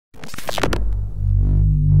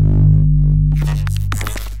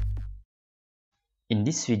In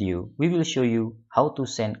this video, we will show you how to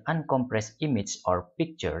send uncompressed image or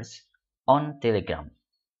pictures on Telegram.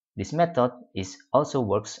 This method also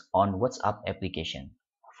works on WhatsApp application.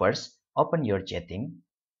 First, open your chatting.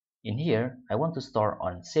 In here, I want to store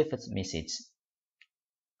on saved message.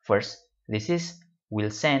 First,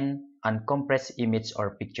 will send uncompressed image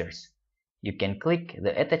or pictures. You can click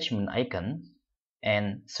the attachment icon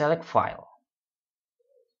and select file.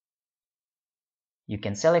 You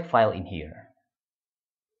can select file in here.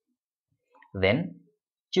 Then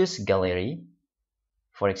choose gallery.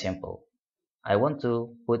 For example, I want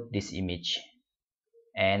to put this image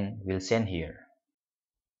and will send here.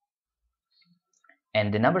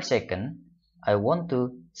 And the number second, I want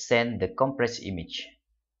to send the compressed image.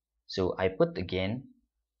 So I put again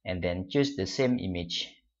and then choose the same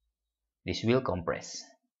image. This will compress.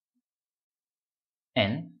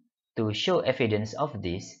 And to show evidence of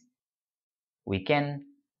this, we can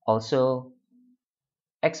also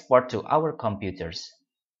export to our computers.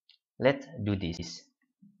 Let's do this.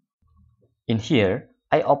 In here,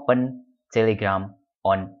 I open Telegram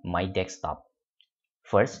on my desktop.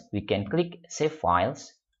 First, we can click Save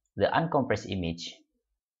Files, the uncompressed image.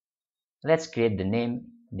 Let's create the name.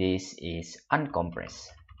 This is Uncompressed.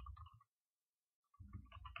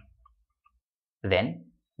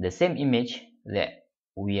 Then, the same image that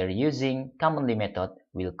we are using commonly method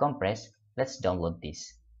will compress. Let's download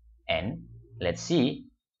this. And let's see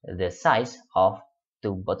the size of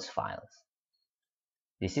both files.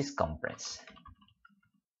 This is compressed.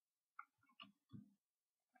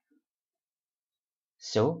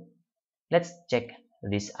 So, let's check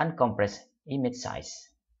this uncompressed image size.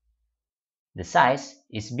 The size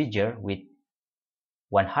is bigger with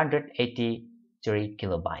 183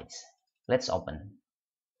 kilobytes. Let's open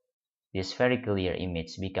this very clear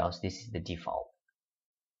image because this is the default.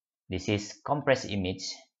 This is compressed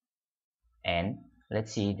image and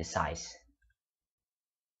let's see the size.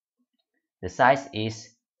 The size is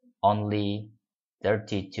only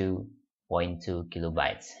 32.2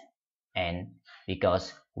 kilobytes, and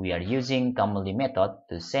because we are using commonly method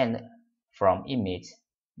to send from image,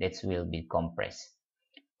 that will be compressed.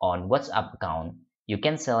 On WhatsApp account, you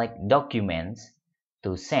can select documents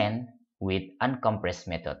to send with uncompressed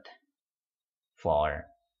method. For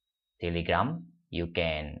Telegram, you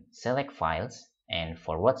can select files, and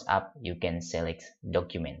for WhatsApp, you can select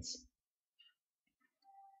documents.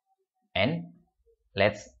 And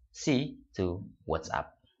let's see to WhatsApp.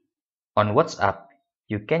 On WhatsApp,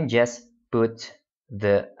 you can just put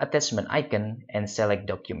the attachment icon and select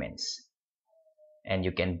documents. And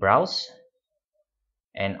you can browse,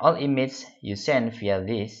 and all images you send via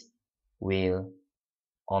this will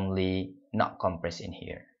only not compress in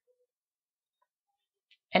here.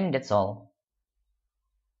 And that's all.